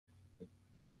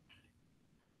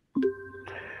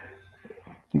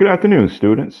Good afternoon,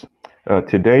 students.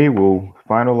 Today we'll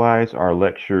finalize our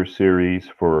lecture series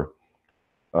for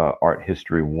Art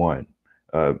History 1.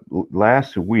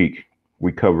 Last week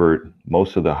we covered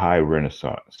most of the High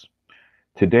Renaissance.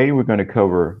 Today we're going to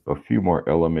cover a few more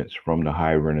elements from the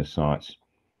High Renaissance,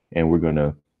 and we're going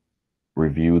to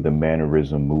review the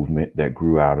Mannerism movement that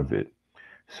grew out of it.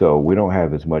 So we don't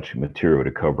have as much material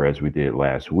to cover as we did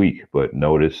last week, but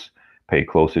notice, pay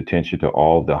close attention to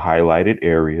all the highlighted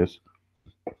areas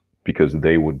because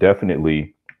they will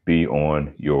definitely be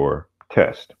on your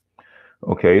test.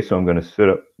 Okay, so I'm going to set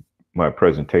up my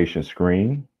presentation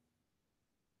screen.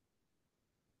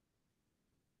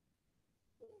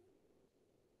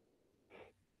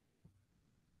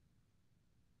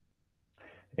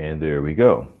 And there we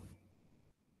go.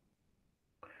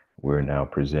 We're now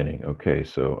presenting. Okay,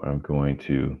 so I'm going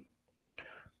to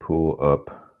pull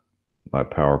up my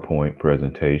PowerPoint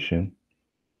presentation.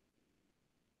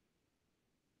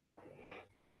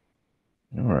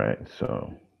 All right,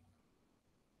 so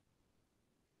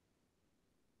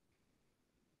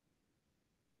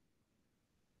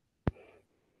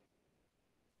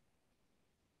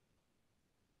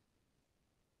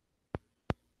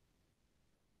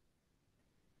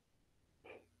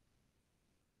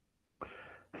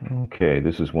okay,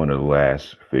 this is one of the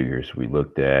last figures we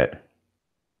looked at.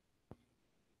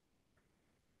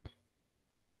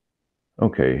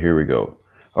 Okay, here we go.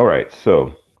 All right,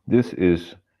 so this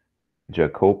is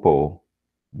Jacopo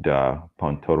da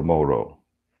Pontormolo,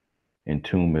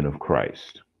 Entombment of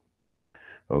Christ.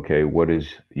 Okay, what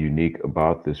is unique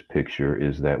about this picture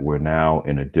is that we're now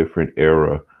in a different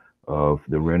era of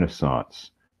the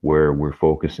Renaissance where we're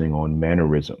focusing on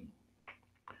Mannerism.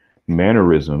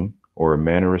 Mannerism, or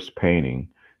Mannerist painting,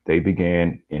 they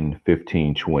began in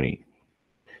 1520.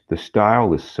 The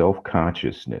style is self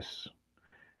consciousness,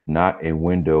 not a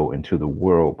window into the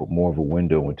world, but more of a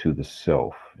window into the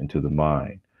self, into the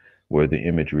mind, where the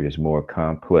imagery is more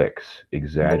complex,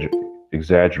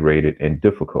 exaggerated, and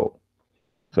difficult.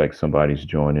 It's like somebody's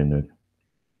joining the.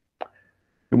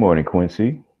 Good morning,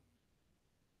 Quincy.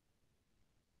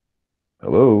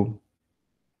 Hello.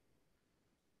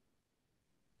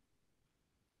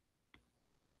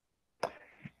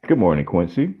 Good morning,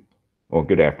 Quincy. Or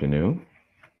good afternoon.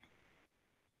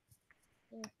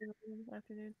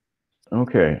 Afternoon.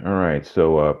 Okay, all right.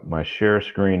 So my share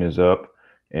screen is up,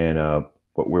 and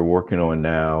what we're working on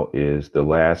now is the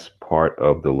last part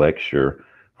of the lecture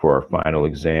for our final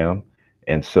exam.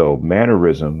 And so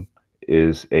Mannerism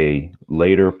is a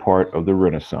later part of the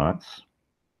Renaissance,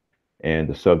 and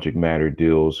the subject matter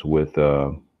deals with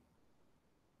the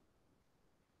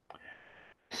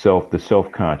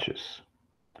self-conscious.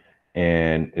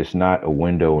 And it's not a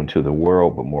window into the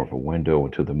world, but more of a window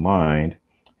into the mind.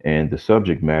 And the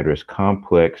subject matter is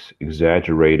complex,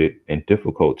 exaggerated, and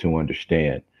difficult to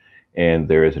understand. And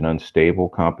there is an unstable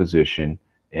composition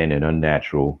and an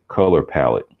unnatural color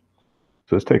palette.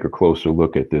 So let's take a closer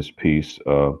look at this piece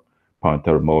of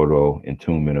Pontormodo,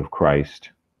 Entombment of Christ.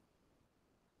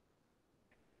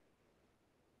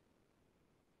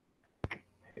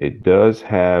 It does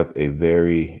have a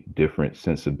very different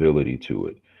sensibility to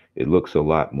it. It looks a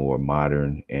lot more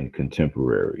modern and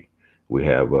contemporary. We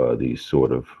have these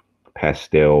sort of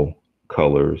pastel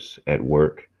colors at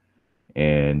work,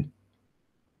 and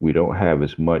we don't have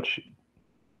as much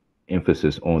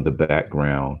emphasis on the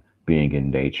background being in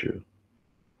nature.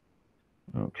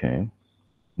 Okay.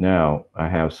 Now, I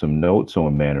have some notes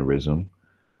on mannerism,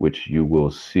 which you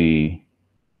will see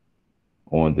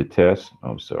on the test.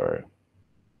 I'm sorry.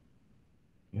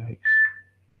 Yikes.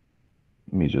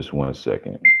 Give me just 1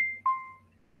 second.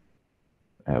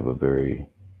 I have a very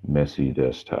messy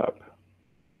desktop.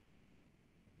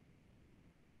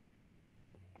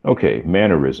 Okay,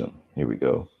 mannerism. Here we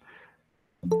go.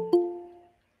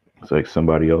 It's like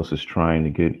somebody else is trying to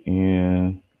get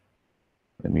in.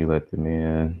 Let me let them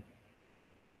in.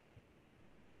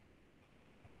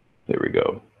 There we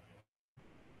go.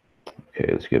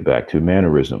 Okay, let's get back to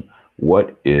mannerism.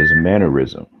 What is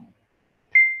mannerism?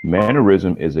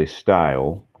 Mannerism is a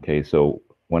style. Okay, so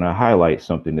when I highlight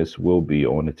something, this will be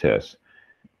on the test.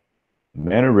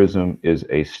 Mannerism is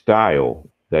a style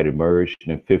that emerged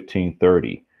in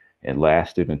 1530 and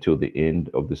lasted until the end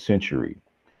of the century.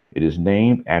 It is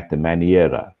named after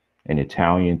maniera, an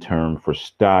Italian term for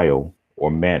style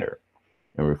or manner,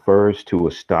 and refers to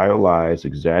a stylized,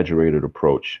 exaggerated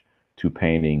approach to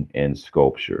painting and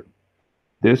sculpture.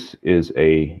 This is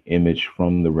a image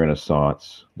from the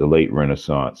Renaissance, the late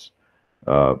Renaissance.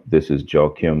 This is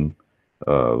Joachim,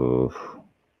 uh,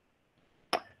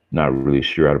 not really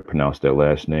sure how to pronounce that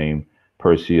last name,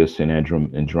 Perseus and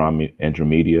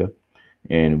Andromeda.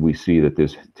 And we see that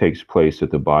this takes place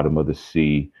at the bottom of the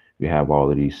sea. We have all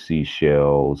of these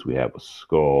seashells, we have a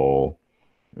skull,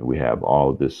 we have all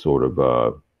of this sort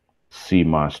of sea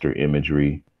monster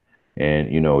imagery. And,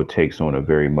 it takes on a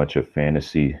very much a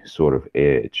fantasy sort of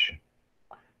edge,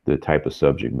 the type of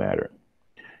subject matter.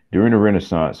 During the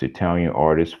Renaissance, Italian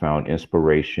artists found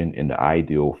inspiration in the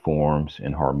ideal forms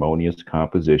and harmonious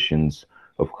compositions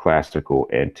of classical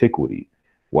antiquity.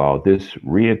 While this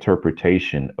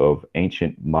reinterpretation of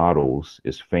ancient models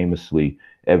is famously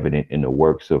evident in the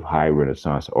works of high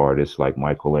Renaissance artists like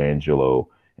Michelangelo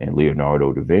and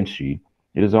Leonardo da Vinci,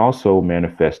 it is also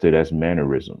manifested as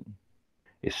Mannerism,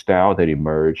 a style that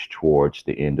emerged towards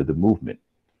the end of the movement.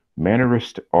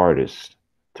 Mannerist artists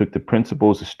took the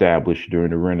principles established during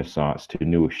the Renaissance to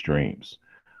new extremes,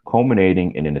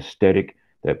 culminating in an aesthetic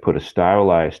that put a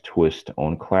stylized twist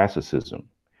on classicism.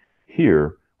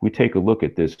 Here, we take a look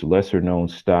at this lesser known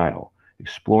style,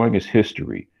 exploring its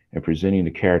history and presenting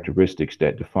the characteristics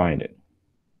that define it.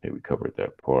 Okay, we covered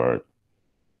that part.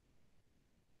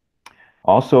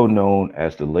 Also known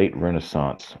as the late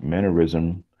Renaissance,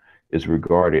 Mannerism is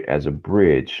regarded as a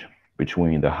bridge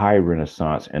between the high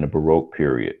Renaissance and the Baroque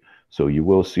period. So you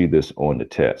will see this on the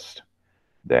test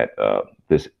that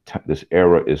this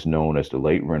era is known as the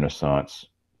late Renaissance,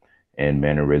 and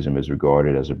Mannerism is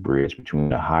regarded as a bridge between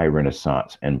the high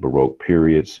Renaissance and Baroque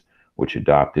periods, which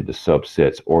adopted the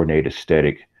subset's ornate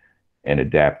aesthetic and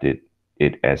adapted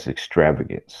it as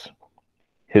extravagance.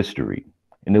 History.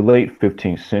 In the late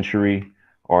 15th century,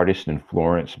 artists in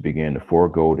Florence began to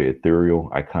forego the ethereal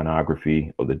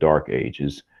iconography of the Dark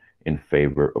Ages in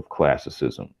favor of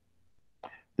classicism.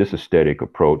 This aesthetic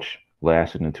approach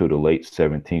lasted until the late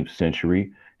 17th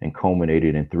century and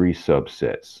culminated in three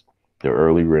subsets: the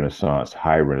early Renaissance,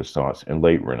 high Renaissance, and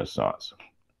late Renaissance.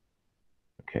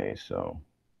 Okay, so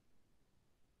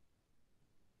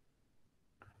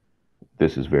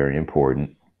this is very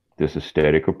important. This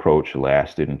aesthetic approach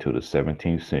lasted until the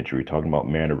 17th century, talking about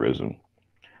Mannerism,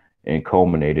 and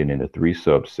culminated in the three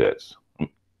subsets.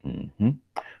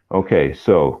 Okay,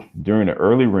 so during the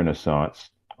early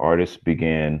Renaissance, artists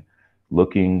began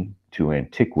looking to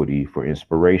antiquity for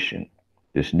inspiration.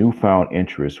 This newfound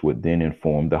interest would then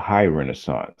inform the High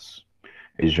Renaissance,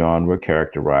 a genre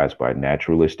characterized by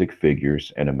naturalistic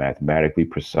figures and a mathematically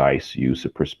precise use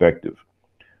of perspective.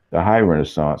 The High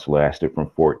Renaissance lasted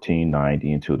from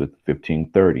 1490 until the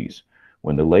 1530s,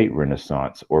 when the Late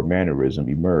Renaissance or Mannerism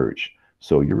emerged.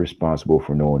 So you're responsible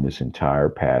for knowing this entire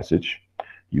passage.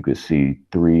 You could see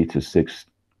 3 to 6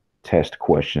 test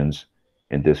questions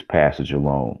in this passage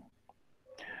alone.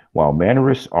 While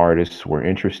Mannerist artists were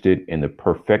interested in the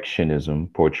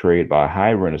perfectionism portrayed by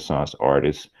High Renaissance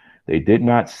artists, they did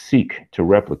not seek to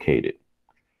replicate it.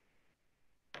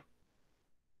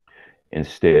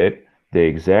 Instead, they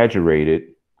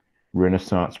exaggerated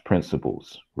Renaissance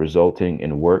principles, resulting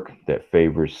in work that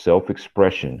favors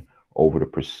self-expression over the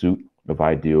pursuit of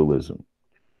idealism.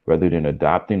 Rather than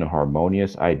adopting the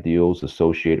harmonious ideals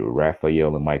associated with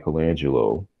Raphael and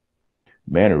Michelangelo,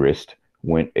 Mannerists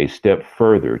went a step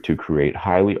further to create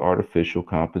highly artificial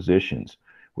compositions,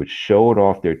 which showed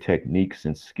off their techniques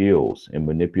and skills in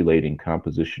manipulating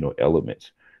compositional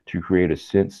elements to create a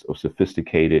sense of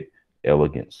sophisticated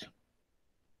elegance.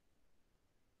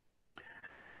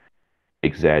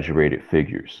 Exaggerated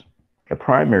figures. A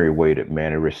primary way that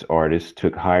Mannerist artists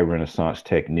took high Renaissance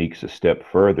techniques a step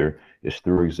further is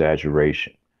through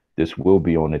exaggeration. This will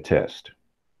be on the test.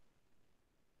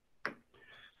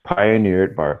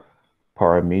 Pioneered by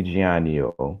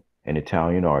Parmigianino, an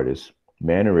Italian artist,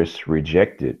 Mannerists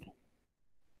rejected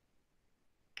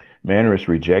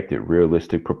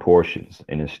realistic proportions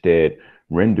and instead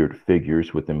rendered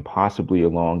figures with impossibly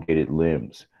elongated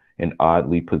limbs and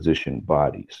oddly positioned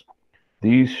bodies.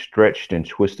 These stretched and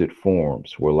twisted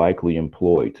forms were likely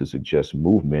employed to suggest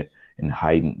movement and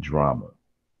heightened drama.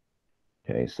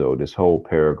 Okay, so this whole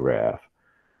paragraph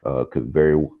could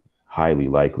very highly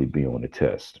likely be on the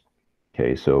test.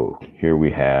 Okay, so here we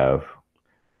have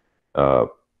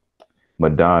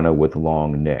Madonna with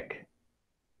long neck.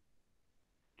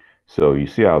 So you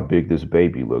see how big this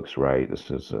baby looks, right?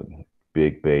 This is a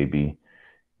big baby.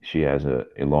 She has an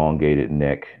elongated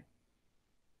neck,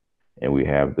 and we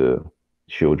have the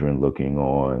children looking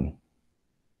on.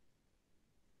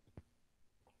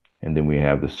 And then we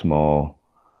have the small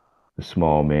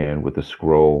man with the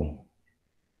scroll.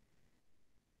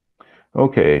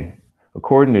 Okay,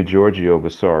 according to Giorgio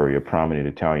Vasari, a prominent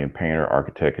Italian painter,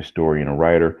 architect, historian, and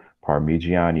writer,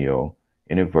 Parmigianino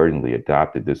inadvertently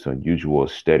adopted this unusual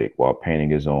aesthetic while painting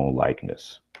his own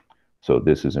likeness. So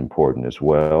this is important as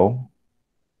well.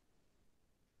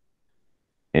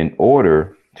 In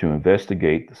order To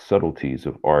investigate the subtleties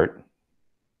of art,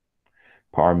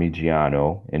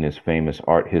 Parmigiano, in his famous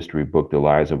art history book, The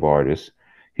Lives of Artists,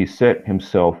 he set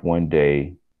himself one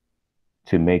day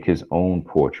to make his own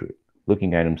portrait,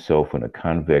 looking at himself in a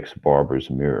convex barber's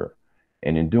mirror,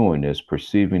 and in doing this,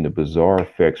 perceiving the bizarre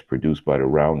effects produced by the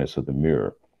roundness of the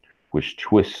mirror, which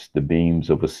twists the beams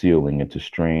of a ceiling into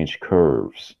strange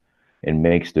curves and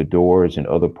makes the doors and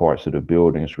other parts of the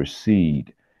buildings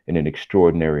recede in an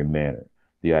extraordinary manner.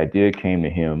 The idea came to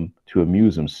him to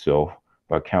amuse himself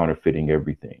by counterfeiting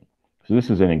everything. So this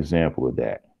is an example of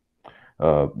that.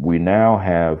 We now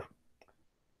have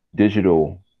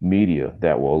digital media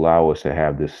that will allow us to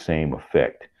have this same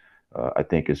effect. I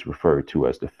think it's referred to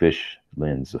as the fish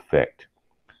lens effect.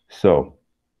 So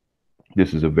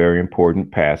this is a very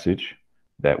important passage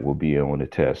that will be on the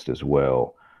test as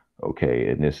well. Okay,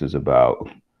 and this is about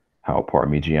how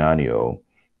Parmigiano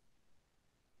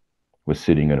was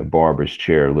sitting in a barber's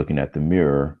chair looking at the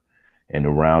mirror, and the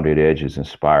rounded edges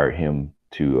inspired him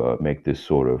to make this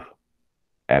sort of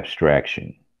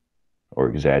abstraction or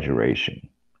exaggeration.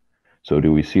 So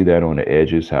do we see that on the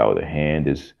edges, how the hand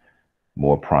is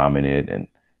more prominent and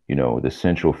the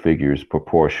central figure is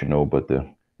proportional, but the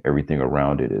everything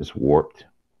around it is warped?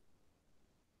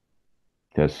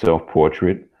 That's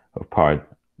self-portrait of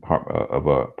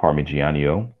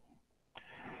Parmigiano.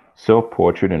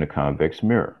 Self-portrait in a convex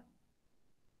mirror.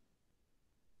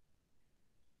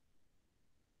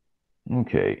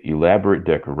 Okay, elaborate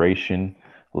decoration.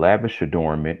 Lavish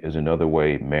adornment is another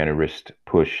way Mannerists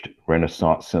pushed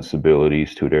Renaissance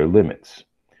sensibilities to their limits.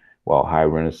 While high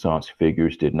Renaissance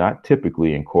figures did not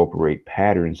typically incorporate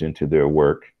patterns into their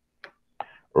work,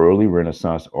 early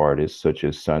Renaissance artists such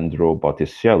as Sandro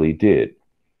Botticelli did.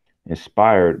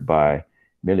 Inspired by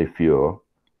Millefleurs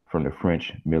from the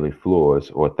French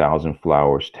millefleurs or thousand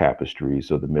flowers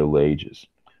tapestries of the Middle Ages,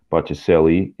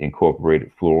 Botticelli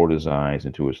incorporated floral designs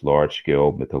into his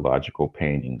large-scale mythological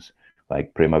paintings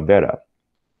like Primavera.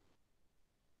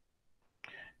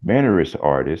 Mannerist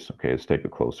artists, okay, let's take a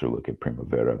closer look at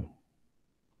Primavera.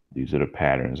 These are the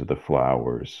patterns of the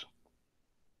flowers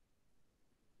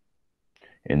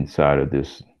inside of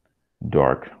this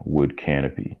dark wood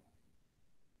canopy.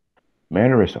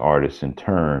 Mannerist artists, in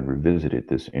turn, revisited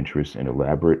this interest in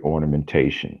elaborate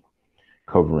ornamentation,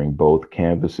 covering both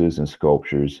canvases and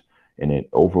sculptures in an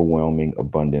overwhelming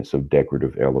abundance of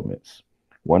decorative elements.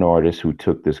 One artist who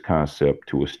took this concept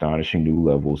to astonishing new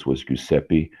levels was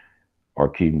Giuseppe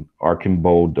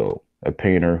Arcimboldo, a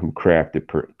painter who crafted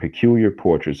peculiar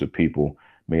portraits of people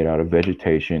made out of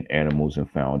vegetation, animals,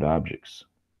 and found objects.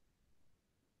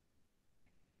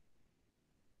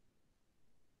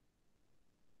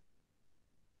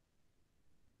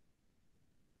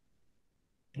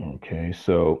 Okay,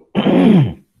 so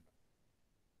I'm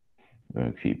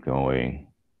going to keep going.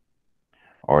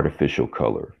 Artificial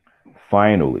color.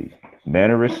 Finally,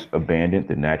 Mannerists abandoned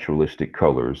the naturalistic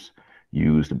colors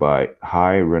used by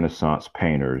high Renaissance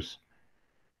painters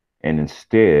and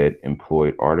instead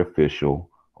employed artificial,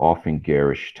 often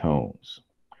garish tones.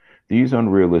 These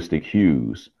unrealistic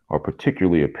hues are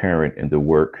particularly apparent in the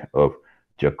work of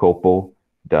Jacopo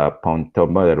da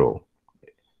Pontormo,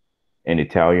 an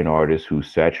Italian artist whose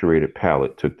saturated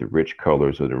palette took the rich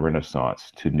colors of the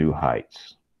Renaissance to new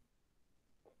heights.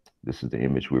 This is the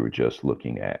image we were just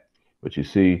looking at. But you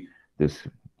see, this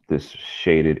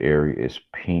shaded area is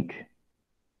pink.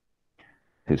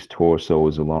 His torso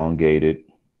is elongated.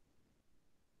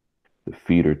 The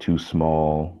feet are too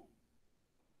small.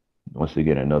 Once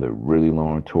again, another really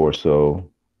long torso.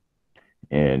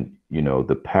 And,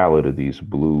 the palette of these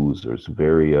blues is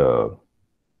very,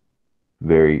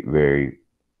 very, very,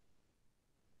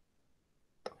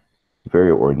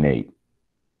 very ornate.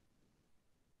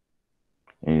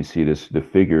 And you see the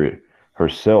figure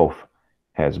herself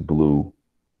has blue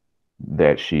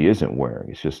that she isn't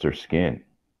wearing. It's just her skin.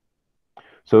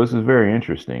 So this is very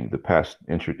interesting, the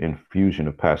infusion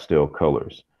of pastel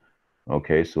colors.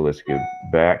 Okay, so let's get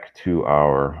back to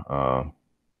our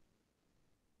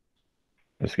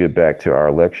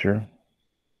lecture.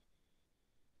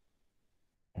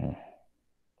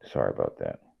 Sorry about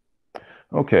that.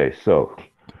 Okay, so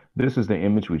this is the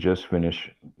image we just finished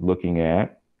looking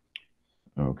at.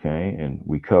 Okay, and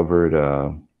we covered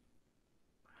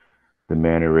the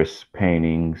Mannerist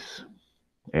paintings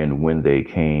and when they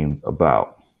came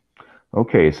about.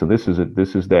 Okay, so this is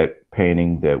that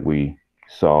painting that we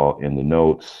saw in the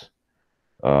notes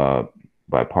by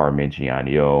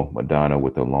Parmigiano, Madonna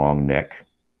with a long neck.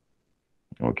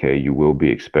 Okay, you will be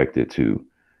expected to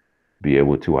be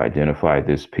able to identify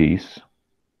this piece.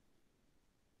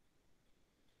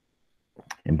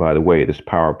 And by the way, this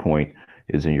PowerPoint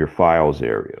is in your files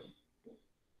area.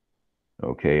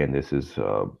 Okay, and this is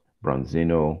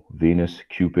Bronzino, Venus,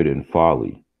 Cupid, and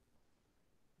Folly.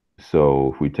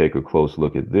 So if we take a close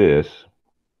look at this,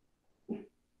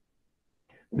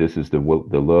 this is the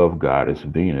love goddess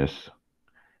Venus,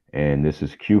 and this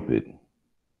is Cupid.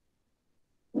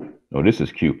 No, this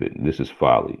is Cupid. This is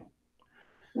Folly.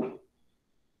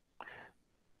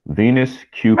 Venus,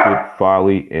 Cupid,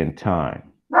 Folly, and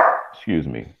Time. Excuse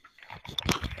me.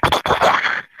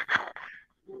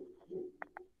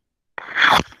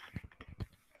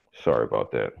 Sorry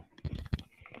about that.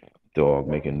 Dog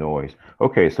making noise.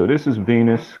 Okay, so this is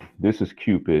Venus. This is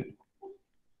Cupid.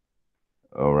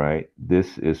 All right.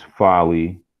 This is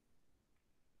Folly.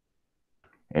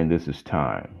 And this is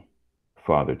Time.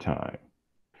 Father Time.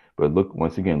 But look,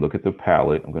 once again, look at the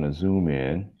palette. I'm going to zoom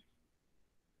in.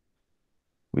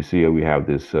 We see we have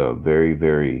this very,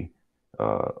 very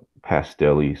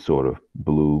pastel-y sort of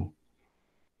blue.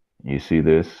 You see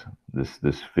this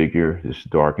figure, this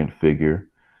darkened figure.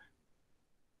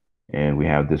 And we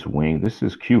have this wing. This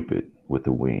is Cupid with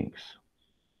the wings.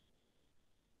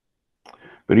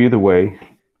 But either way,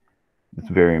 it's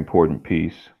a very important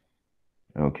piece.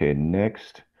 Okay,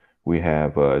 next we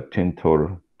have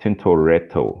Tintoretto,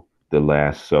 the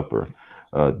Last Supper.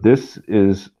 This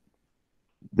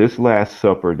Last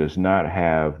Supper does not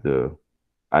have the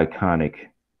iconic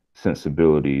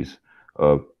sensibilities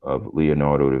of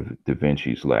Leonardo da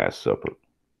Vinci's Last Supper.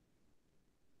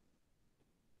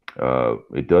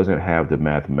 It doesn't have the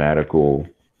mathematical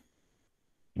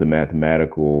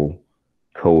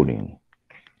coding,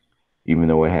 even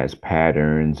though it has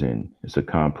patterns and it's a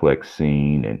complex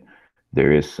scene, and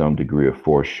there is some degree of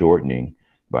foreshortening.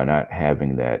 By not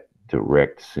having that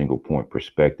direct single point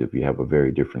perspective, you have a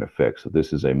very different effect. So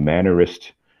this is a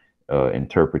mannerist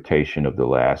interpretation of the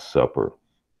Last Supper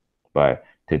by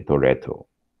Tintoretto.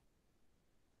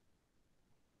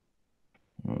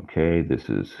 Okay, this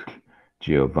is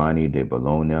Giovanni de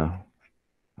Bologna,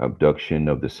 Abduction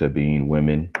of the Sabine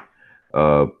Women.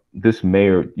 This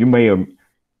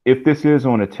if this is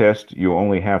on a test, you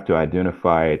only have to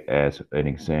identify it as an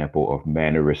example of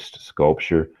mannerist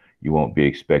sculpture. You won't be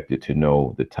expected to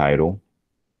know the title.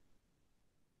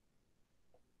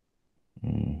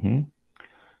 And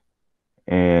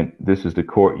this is the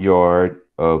courtyard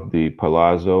of the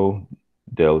Palazzo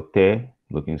del Te,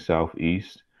 looking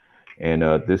southeast. And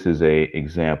this is an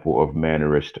example of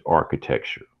mannerist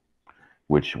architecture,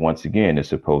 which once again is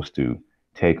supposed to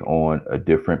take on a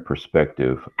different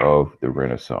perspective of the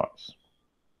Renaissance.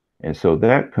 And so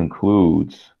that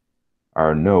concludes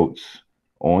our notes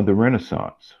on the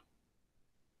Renaissance,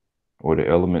 or the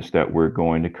elements that we're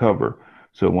going to cover.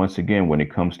 So once again, when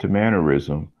it comes to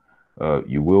mannerism,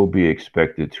 you will be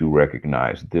expected to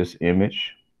recognize this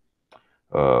image,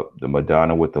 the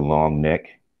Madonna with the long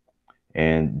neck,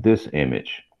 and this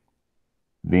image,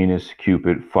 Venus,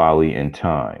 Cupid, Folly, and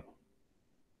Time.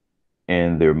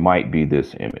 And there might be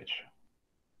this image,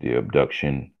 the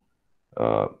abduction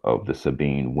of the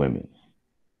Sabine women.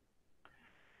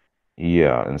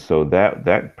 Yeah, and so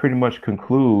that pretty much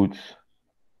concludes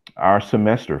our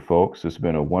semester, folks. It's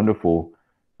been a wonderful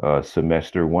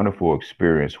semester, wonderful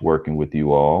experience working with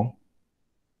you all.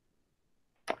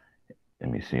 Let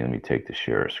me see. Let me take the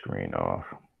share screen off.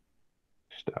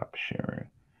 Stop sharing.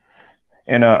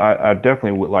 And I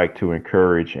definitely would like to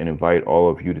encourage and invite all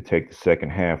of you to take the second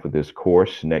half of this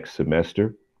course next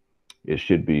semester. It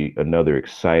should be another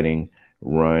exciting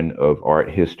run of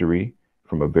art history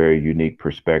from a very unique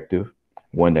perspective,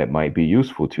 one that might be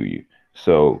useful to you.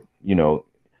 So,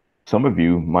 some of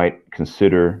you might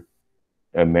consider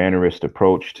a mannerist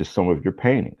approach to some of your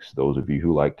paintings, those of you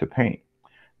who like to paint,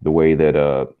 the way that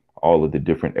all of the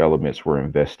different elements were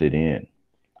invested in.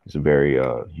 It's a very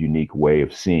unique way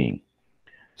of seeing.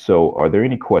 So are there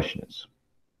any questions?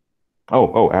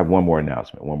 Oh, I have one more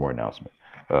announcement.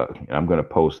 I'm going to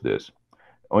post this.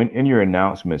 In your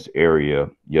announcements area,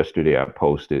 yesterday I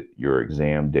posted your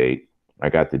exam date. I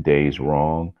got the days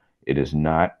wrong. It is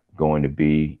not going to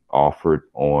be offered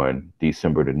on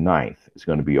December the 9th. It's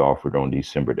going to be offered on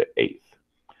December the 8th.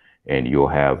 And it's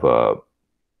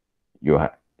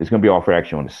going to be offered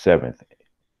actually on the 7th,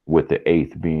 with the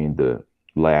 8th being the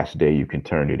last day you can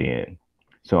turn it in.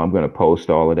 So I'm going to post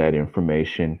all of that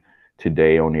information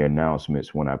today on the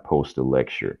announcements when I post the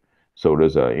lecture. So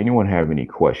does anyone have any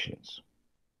questions?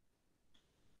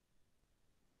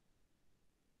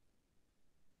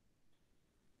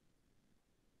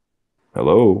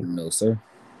 Hello? No, sir.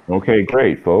 Okay,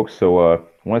 great, folks. So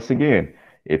once again,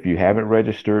 if you haven't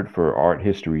registered for Art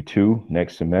History 2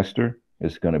 next semester,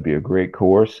 it's going to be a great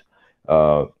course.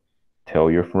 Tell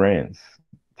your friends,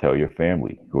 Tell your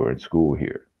family who are in school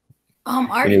here.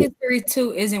 Art Anyway, history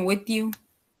 2 isn't with you.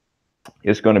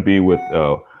 it's going to be with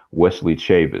Wesley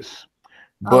Chavis.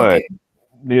 But Okay.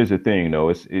 here's the thing,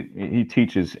 though. He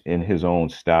teaches in his own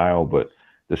style, but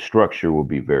the structure will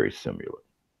be very similar.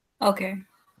 Okay.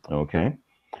 Okay.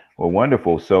 Well,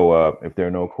 wonderful. So, if there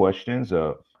are no questions,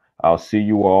 I'll see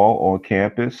you all on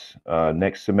campus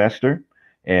next semester.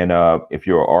 And if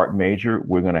you're an art major,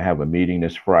 we're going to have a meeting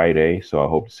this Friday. So I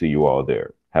hope to see you all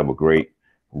there. Have a great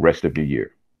rest of your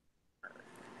year.